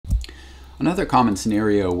Another common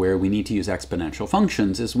scenario where we need to use exponential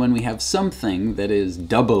functions is when we have something that is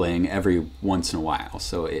doubling every once in a while,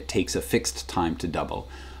 so it takes a fixed time to double.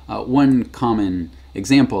 One common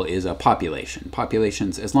example is a population.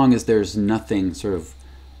 Populations, as long as there's nothing sort of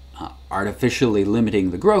artificially limiting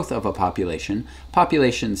the growth of a population,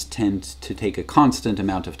 populations tend to take a constant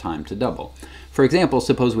amount of time to double. For example,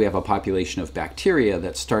 suppose we have a population of bacteria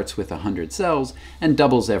that starts with 100 cells and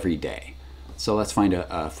doubles every day. So let's find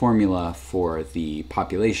a formula for the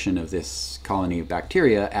population of this colony of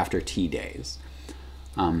bacteria after t days.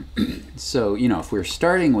 So, if we're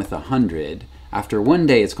starting with 100, after 1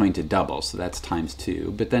 day it's going to double, so that's times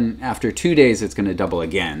 2. But then after 2 days it's going to double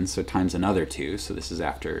again, so times another 2. So this is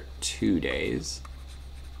after 2 days.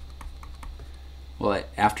 Well,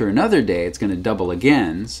 after another day it's going to double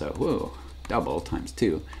again, so whoa, double times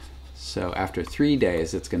 2. So after 3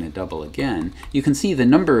 days, it's going to double again. You can see the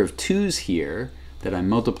number of 2's here that I'm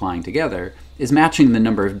multiplying together is matching the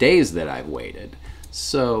number of days that I've waited.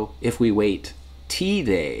 So if we wait t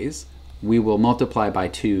days, we will multiply by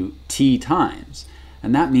 2 t times.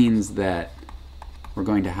 And that means that we're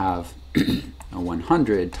going to have a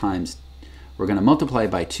 100 times, we're going to multiply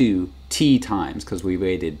by 2 t times because we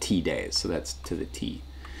waited t days. So that's to the t.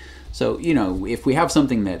 So, if we have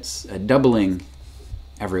something that's doubling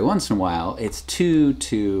every once in a while, it's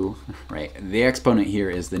 2, right? The exponent here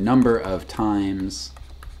is the number of times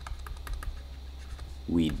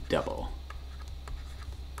we double.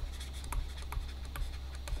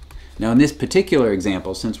 Now in this particular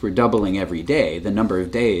example, since we're doubling every day, the number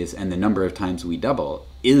of days and the number of times we double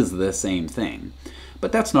is the same thing.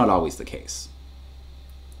 But that's not always the case.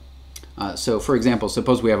 So for example,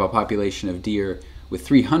 suppose we have a population of deer with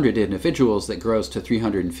 300 individuals that grows to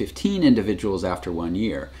 315 individuals after 1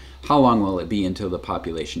 year. How long will it be until the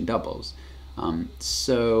population doubles?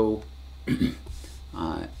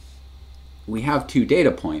 We have 2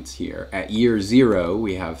 data points here. At year 0,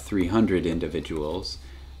 we have 300 individuals,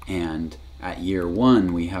 and at year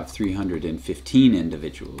 1, we have 315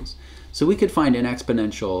 individuals. So we could find an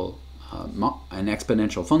exponential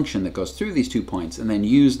function that goes through these 2 points and then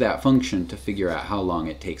use that function to figure out how long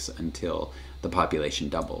it takes until the population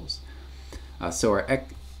doubles. So our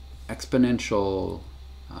exponential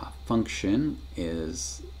function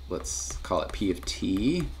is, let's call it p of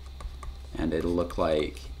t, and it'll look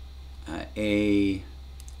like let's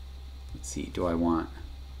see, do I want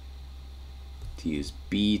to use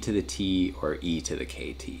b to the t or e to the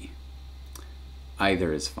kt?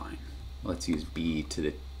 Either is fine. Let's use b to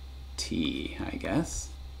the t, I guess.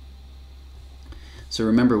 So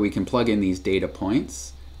remember, we can plug in these data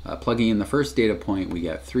points. Plugging in the first data point, we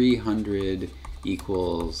get 300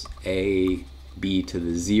 equals a b to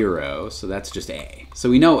the 0, so that's just a. So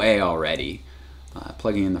we know a already.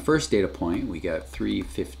 Plugging in the first data point, we get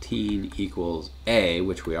 315 equals a,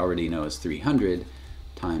 which we already know is 300,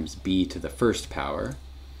 times b to the first power.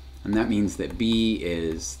 And that means that b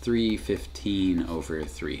is 315 over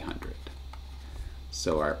 300.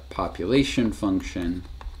 So our population function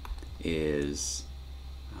is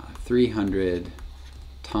 300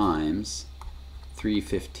 times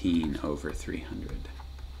 315 over 300.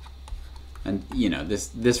 And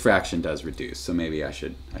this fraction does reduce, so maybe I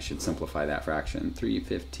should simplify that fraction.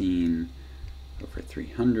 315 over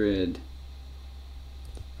 300,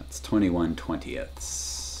 that's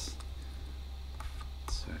 21/20ths.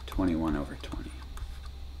 So 21 over 20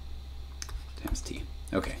 times t.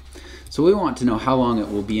 Okay, so we want to know how long it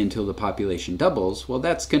will be until the population doubles. Well,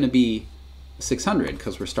 that's going to be 600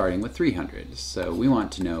 because we're starting with 300. So we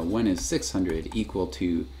want to know, when is 600 equal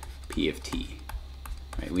to p of t?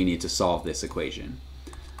 Right, we need to solve this equation.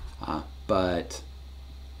 But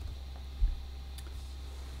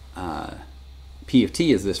p of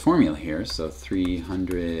t is this formula here, so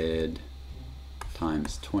 300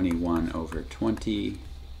 times 21 over 20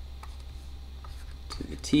 to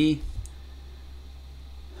the t.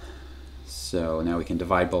 So now we can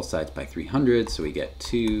divide both sides by 300, so we get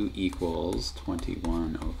 2 equals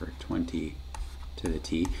 21 over 20 to the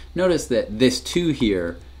t. Notice that this 2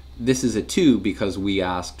 here, this is a 2 because we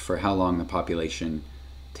asked for how long the population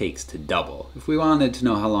takes to double. If we wanted to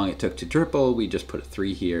know how long it took to triple, we just put a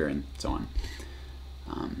 3 here and so on.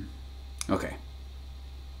 Okay.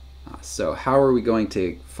 So how are we going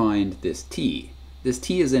to find this t? This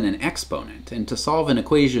t is in an exponent, and to solve an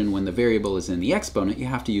equation when the variable is in the exponent, you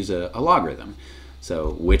have to use a logarithm.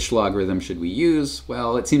 So which logarithm should we use?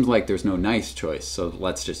 Well, it seems like there's no nice choice, so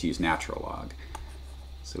let's just use natural log.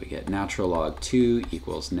 So we get natural log 2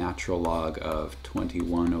 equals natural log of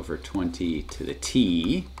 21 over 20 to the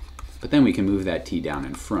t, but then we can move that t down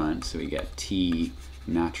in front, so we get t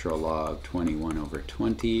natural log 21 over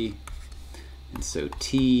 20. And so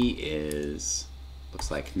t is,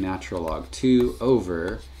 looks like natural log 2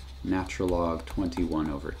 over natural log 21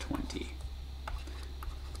 over 20.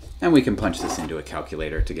 And we can punch this into a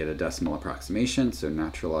calculator to get a decimal approximation. So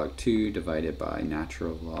natural log 2 divided by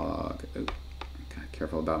natural log, oh,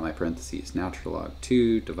 careful about my parentheses, natural log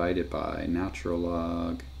 2 divided by natural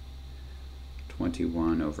log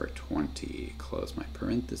 21 over 20. Close my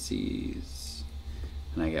parentheses.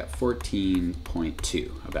 And I get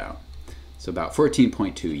 14.2 about. So about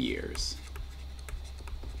 14.2 years.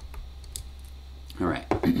 All right.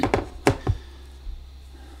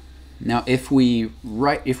 Now, if we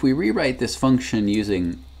rewrite this function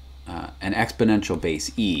using an exponential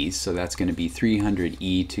base e, so that's going to be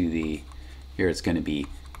 300e to the, here it's going to be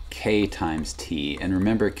k times t. And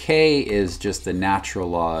remember, k is just the natural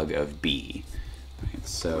log of b. Right,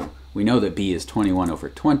 so we know that b is 21 over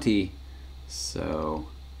 20. So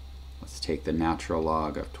let's take the natural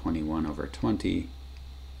log of 21 over 20.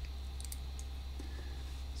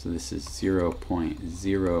 So this is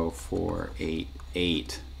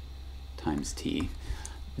 0.0488 times t.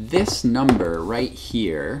 This number right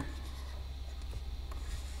here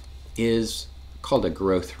is called a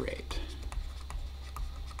growth rate.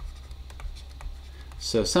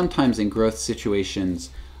 So sometimes in growth situations,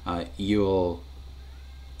 you'll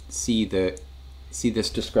see this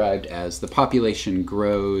described as the population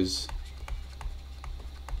grows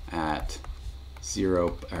at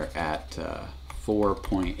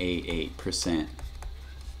 4.88%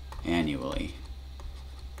 annually.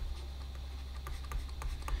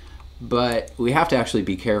 But we have to actually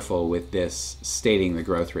be careful with this stating the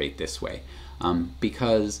growth rate this way,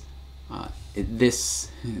 because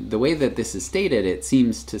the way that this is stated, it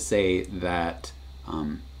seems to say that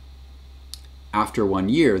after 1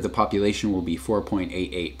 year, the population will be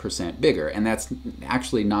 4.88% bigger, and that's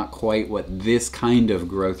actually not quite what this kind of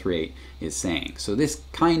growth rate is saying. So this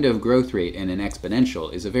kind of growth rate in an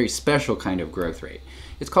exponential is a very special kind of growth rate.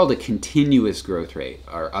 It's called a continuous growth rate,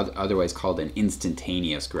 or otherwise called an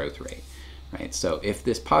instantaneous growth rate, right? So if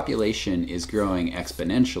this population is growing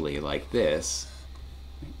exponentially like this,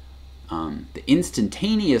 the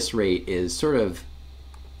instantaneous rate is sort of,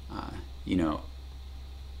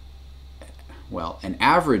 well, an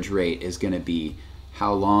average rate is going to be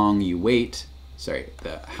how long you wait,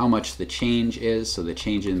 how much the change is, so the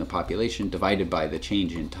change in the population divided by the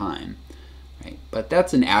change in time, right? But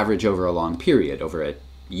that's an average over a long period, over a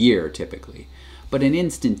year typically. But an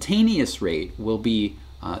instantaneous rate will be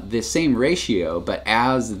the same ratio, but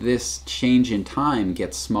as this change in time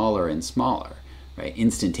gets smaller and smaller, right?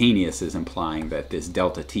 Instantaneous is implying that this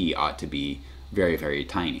delta t ought to be very, very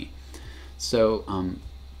tiny. So,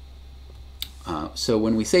 so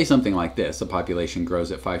when we say something like this, the population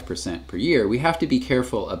grows at 5% per year, we have to be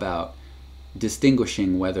careful about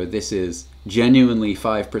distinguishing whether this is genuinely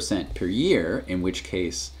 5% per year, in which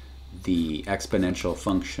case the exponential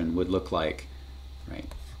function would look like, right,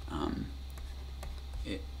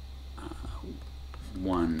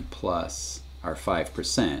 1 plus our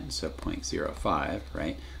 5%, so 0.05,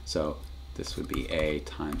 right? So this would be a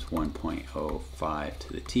times 1.05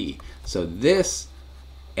 to the t. So this,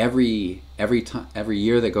 every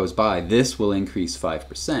year that goes by, this will increase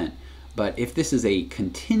 5%. But if this is a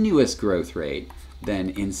continuous growth rate, then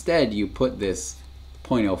instead you put this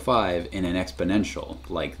 0.05 in an exponential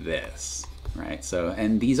like this, right? So,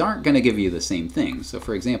 and these aren't going to give you the same thing. So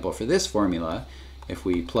for example, for this formula, if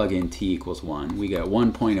we plug in t equals 1, we get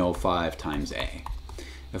 1.05 times a.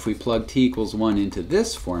 If we plug t equals 1 into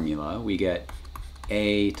this formula, we get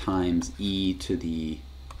a times e to the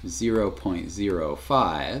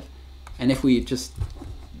 0.05. And if we just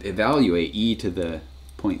evaluate e to the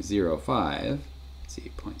 0.05, let's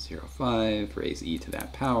see, 0.05, raise e to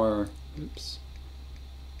that power, oops.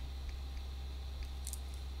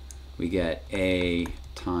 We get a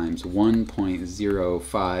times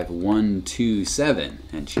 1.05127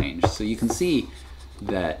 and change. So you can see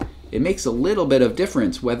that it makes a little bit of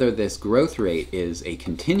difference whether this growth rate is a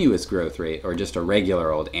continuous growth rate or just a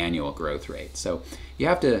regular old annual growth rate. So you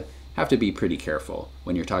have to be pretty careful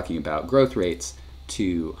when you're talking about growth rates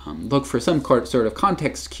to look for some sort of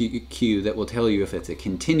context cue that will tell you if it's a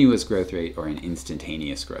continuous growth rate or an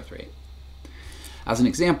instantaneous growth rate. As an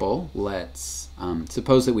example, let's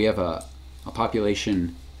suppose that we have a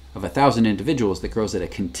population of 1,000 individuals that grows at a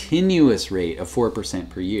continuous rate of 4%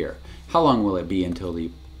 per year. How long will it be until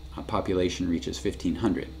the population reaches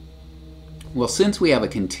 1,500? Well, since we have a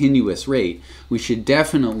continuous rate, we should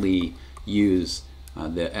definitely use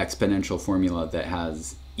the exponential formula that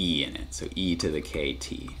has e in it, so e to the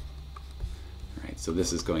kt. All right, so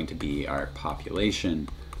this is going to be our population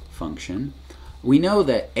function. we know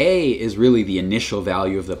that A is really the initial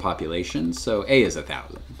value of the population, so A is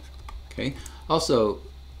 1,000. Okay. Also,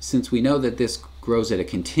 since we know that this grows at a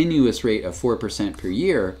continuous rate of 4% per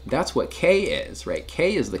year, that's what K is, right?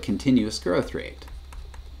 K is the continuous growth rate.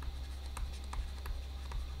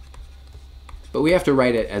 But we have to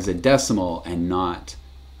write it as a decimal and not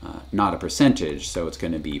a percentage, so it's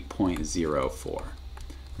going to be 0.04.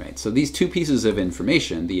 Right? So these two pieces of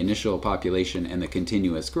information, the initial population and the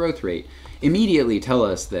continuous growth rate, immediately tell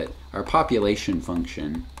us that our population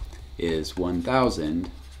function is 1,000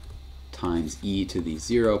 times e to the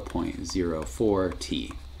 0.04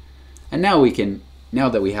 t. And now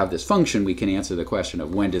that we have this function, we can answer the question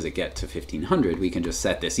of when does it get to 1,500. We can just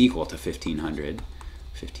set this equal to 1,500.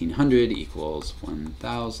 1,500 equals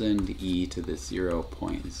 1,000 e to the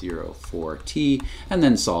 0.04 t, and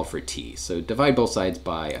then solve for t. So divide both sides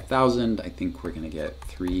by 1,000. I think we're going to get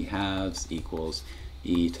 3/2 equals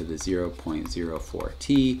e to the 0.04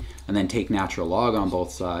 t, and then take natural log on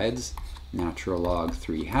both sides. Natural log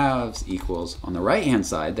 3/2 equals, on the right hand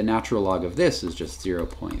side, the natural log of this is just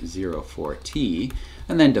 0.04 t,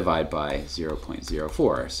 and then divide by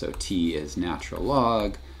 0.04. So t is natural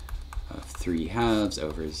log of 3/2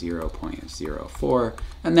 over 0.04,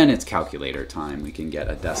 and then it's calculator time. We can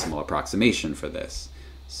get a decimal approximation for this.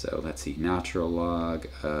 So let's see, natural log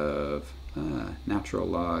of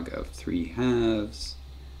 3/2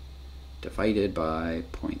 divided by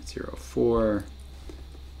 0.04,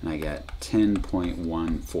 and I get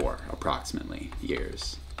 10.14 approximately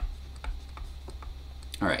years.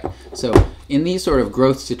 All right, so in these sort of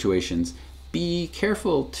growth situations, be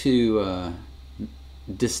careful to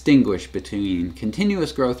distinguish between a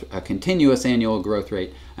continuous annual growth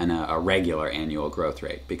rate and a regular annual growth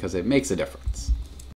rate, because it makes a difference.